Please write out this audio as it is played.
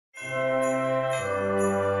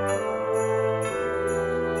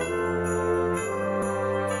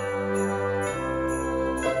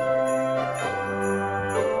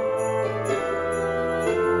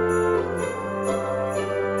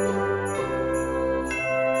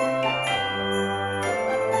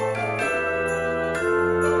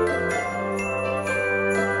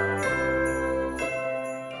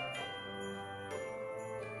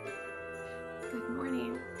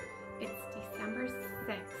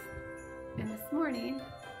And this morning,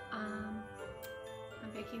 I'm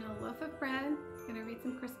baking a loaf of bread. I'm gonna read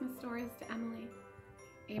some Christmas stories to Emily.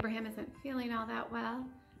 Abraham isn't feeling all that well,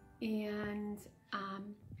 and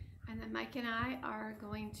then Mike and I are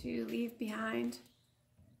going to leave behind,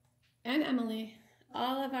 and Emily,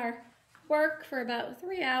 all of our work for about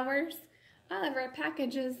 3 hours, all of our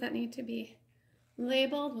packages that need to be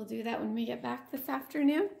labeled. We'll do that when we get back this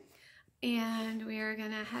afternoon. And we are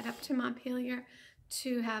gonna head up to Montpelier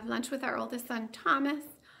to have lunch with our oldest son, Thomas.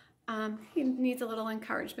 He needs a little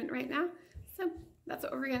encouragement right now. So that's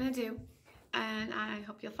what we're gonna do. And I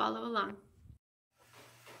hope you'll follow along.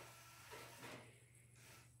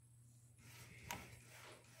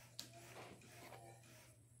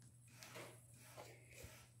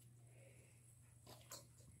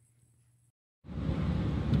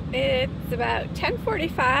 It's about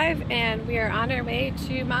 10:45 and we are on our way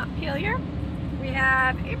to Montpelier. We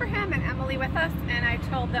have Abraham and Emily with us, and I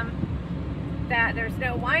told them that there's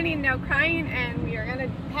no whining, no crying, and we are gonna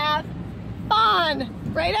have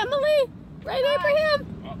fun. Right, Emily? Right,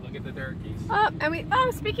 Abraham? Oh, look at the turkeys.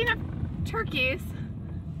 Oh, speaking of turkeys,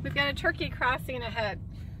 we've got a turkey crossing ahead.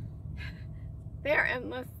 They're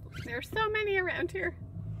endless. There's so many around here.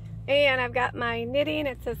 And I've got my knitting.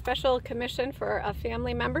 It's a special commission for a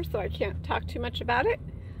family member, so I can't talk too much about it.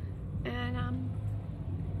 And,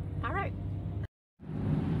 all right.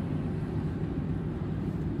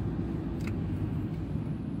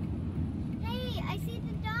 Hey, I see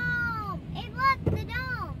the dome. Hey, look, the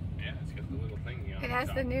dome. Yeah, it's got the little thingy on It has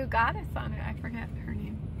the new goddess on it. I forget her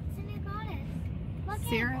name. It's a new goddess. Look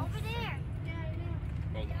Ceres. over there. Yeah, I know.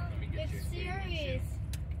 Hold on, let me get It's you. Ceres.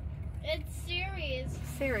 It's Ceres.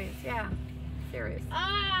 Ceres, yeah. Ceres.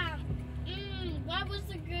 What was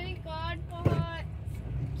the Greek god for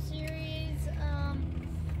Ceres?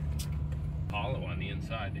 Hollow on the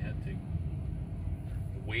inside. They had to.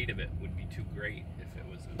 The weight of it would be too great if it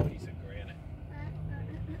was a piece of granite.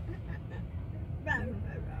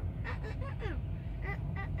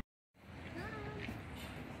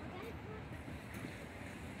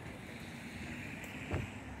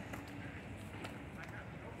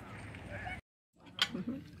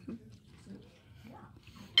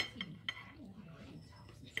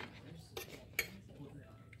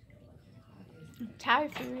 Thai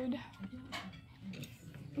food.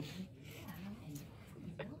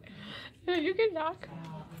 You can talk.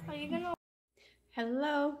 Are you gonna?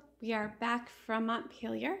 Hello, we are back from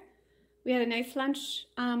Montpelier. We had a nice lunch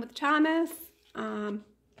with Thomas, and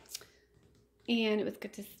it was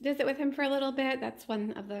good to visit with him for a little bit. That's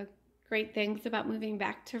one of the great things about moving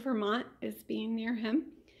back to Vermont, is being near him.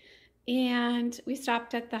 And we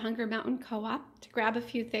stopped at the Hunger Mountain Co-op to grab a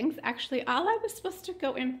few things. Actually, all I was supposed to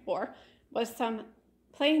go in for was some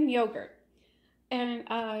plain yogurt. And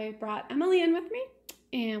I brought Emily in with me.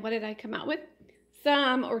 And what did I come out with?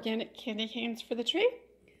 Some organic candy canes for the tree.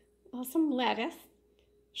 Well, some lettuce.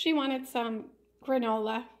 She wanted some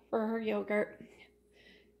granola for her yogurt.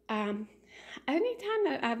 Anytime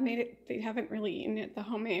that I've made it, they haven't really eaten it, the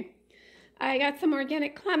homemade. I got some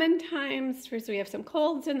organic clementines, because we have some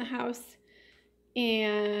colds in the house,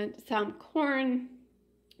 and some corn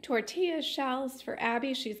tortilla shells for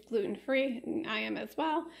Abby. She's gluten-free, and I am as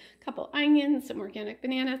well. A couple onions, some organic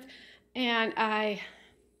bananas, and I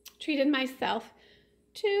treated myself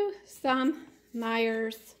to some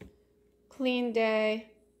Myers Clean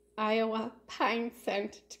Day Iowa pine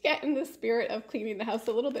scent to get in the spirit of cleaning the house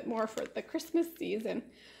a little bit more for the Christmas season.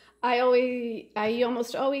 I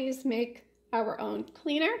almost always make our own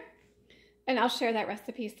cleaner, and I'll share that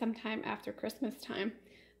recipe sometime after Christmas time.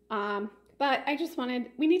 But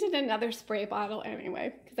we needed another spray bottle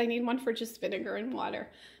anyway, because I need one for just vinegar and water.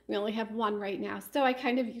 We only have one right now. So I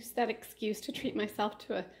kind of used that excuse to treat myself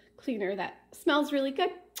to a cleaner that smells really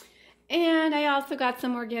good. And I also got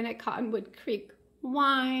some organic Cottonwood Creek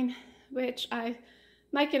wine, which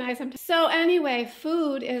Mike and I sometimes. So anyway,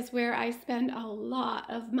 food is where I spend a lot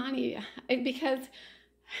of money, because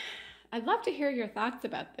I'd love to hear your thoughts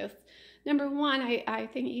about this. Number one, I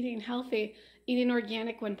think eating healthy, eating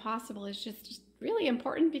organic when possible is just really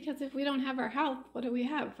important, because if we don't have our health, what do we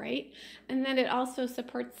have, right? And then it also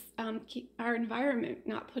supports our environment,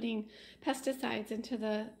 not putting pesticides into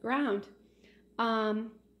the ground.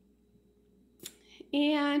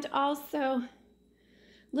 And also,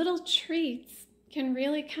 little treats can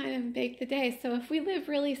really kind of make the day. So if we live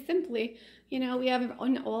really simply, you know, we have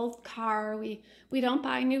an old car, we don't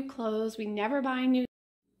buy new clothes, we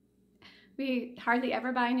hardly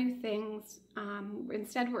ever buy new things.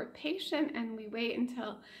 Instead, we're patient and we wait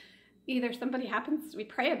until either we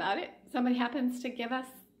pray about it, somebody happens to give us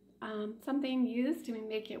something used and we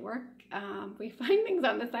make it work. We find things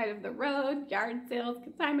on the side of the road, yard sales,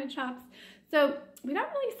 consignment shops. So we don't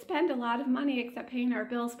really spend a lot of money except paying our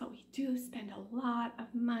bills, but we do spend a lot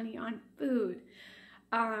of money on food.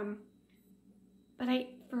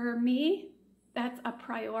 For me, that's a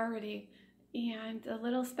priority. And the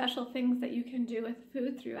little special things that you can do with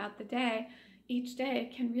food throughout the day, each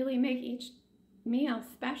day, can really make each meal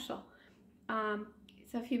special.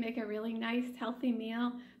 So if you make a really nice, healthy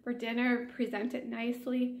meal for dinner, present it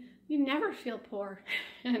nicely, you never feel poor.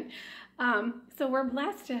 And so we're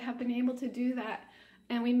blessed to have been able to do that,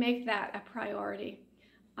 and we make that a priority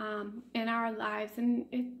in our lives, and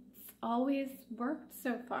it's always worked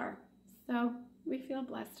so far. So we feel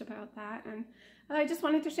blessed about that, and I just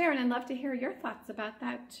wanted to share, and I'd love to hear your thoughts about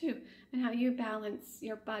that too, and how you balance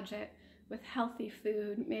your budget with healthy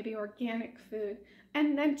food, maybe organic food,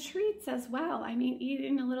 and then treats as well. I mean,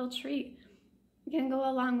 eating a little treat can go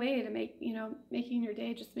a long way to making your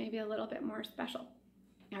day just maybe a little bit more special.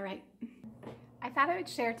 All right. I thought I would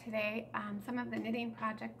share today some of the knitting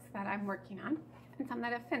projects that I'm working on and some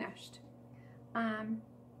that I've finished.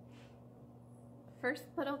 First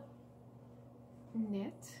little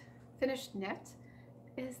finished knit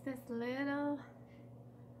is this little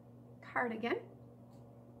cardigan,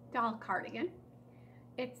 doll cardigan.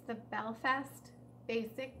 It's the Belfast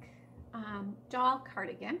Basic doll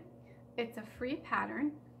cardigan. It's a free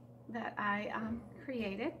pattern that I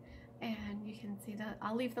created, and you can see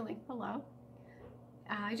I'll leave the link below.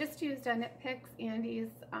 I just used a Knit Picks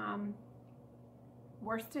Andy's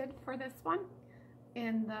worsted for this one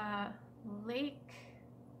in the Lake,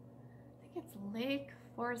 I think it's Lake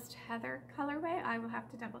Forest Heather colorway. I will have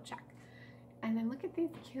to double check. And then look at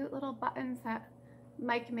these cute little buttons that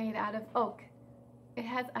Mike made out of oak. It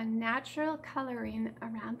has a natural coloring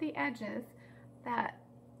around the edges that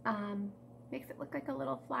makes it look like a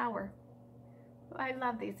little flower. I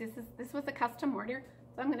love these. This was a custom order,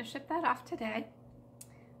 so I'm going to ship that off today.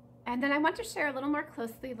 And then I want to share a little more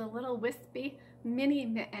closely the little wispy mini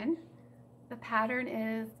mitten. The pattern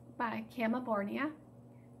is by Camabornia.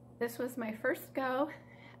 This was my first go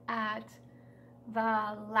at the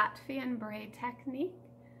Latvian braid technique,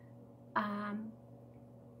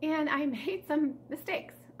 and I made some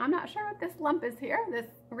mistakes. I'm not sure what this lump is here, this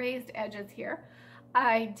raised edge is here.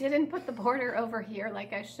 I didn't put the border over here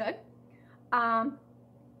like I should,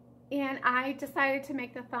 and I decided to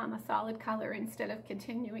make the thumb a solid color instead of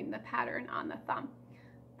continuing the pattern on the thumb,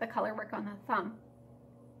 the color work on the thumb.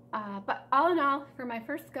 But all in all, for my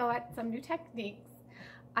first go at some new techniques,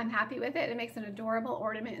 I'm happy with it. It makes an adorable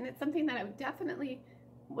ornament, and it's something that I definitely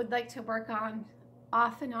would like to work on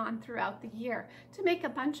off and on throughout the year, to make a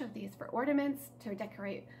bunch of these for ornaments, to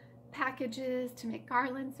decorate packages, to make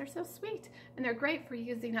garlands. They're so sweet, and they're great for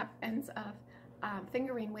using up ends of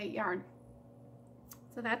fingering weight yarn.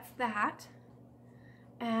 So that's that.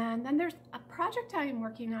 And then there's a project I'm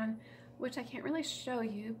working on, which I can't really show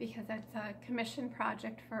you because it's a commission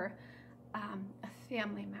project for a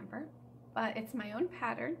family member, but it's my own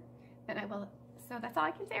pattern, and so that's all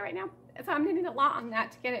I can say right now. So I'm knitting a lot on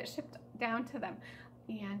that to get it shipped down to them,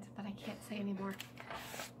 but I can't say anymore.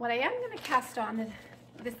 What I am going to cast on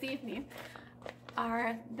this evening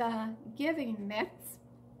are the giving mitts.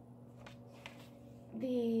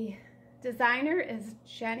 The designer is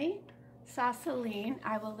Jenny Sauceline.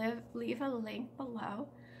 I will leave a link below.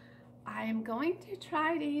 I am going to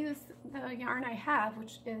try to use the yarn I have,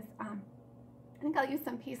 which is, I think I'll use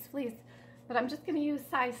some piece fleece, but I'm just going to use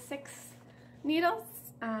size 6 needles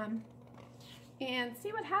and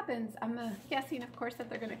see what happens. I'm guessing, of course, that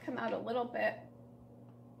they're going to come out a little bit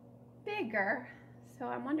bigger, so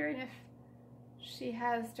I'm wondering if she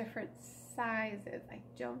has different sizes. I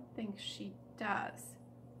don't think she does.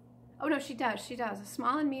 Oh no, she does. She does. A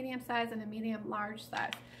small and medium size and a medium large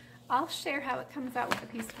size. I'll share how it comes out with the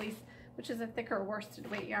piece fleece, which is a thicker worsted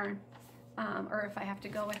weight yarn, or if I have to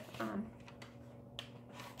go with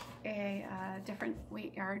a different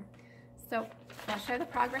weight yarn. So I'll share the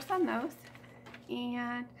progress on those.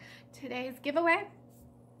 And today's giveaway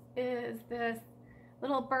is this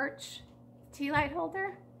little birch tea light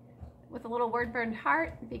holder with a little word burned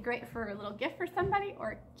heart. It'd be great for a little gift for somebody,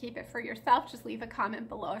 or keep it for yourself. Just leave a comment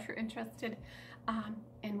below if you're interested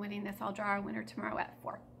in winning this. I'll draw a winner tomorrow at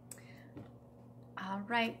 4. All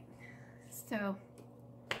right, so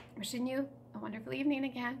wishing you a wonderful evening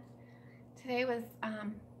again. Today was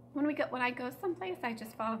when I go someplace, I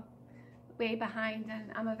just fall way behind,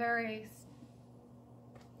 and I'm a very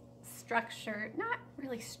structured, not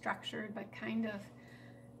really structured, but kind of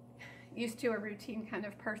used to a routine kind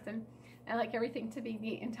of person. I like everything to be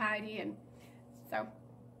neat and tidy, and so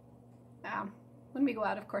when we go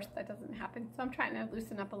out, of course, that doesn't happen. So I'm trying to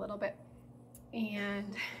loosen up a little bit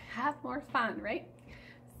and have more fun, right?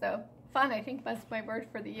 So fun, I think, was my word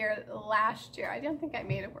for the year last year. I don't think I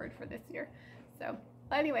made a word for this year. So,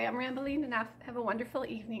 but anyway, I'm rambling enough. Have a wonderful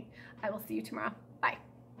evening. I will see you tomorrow.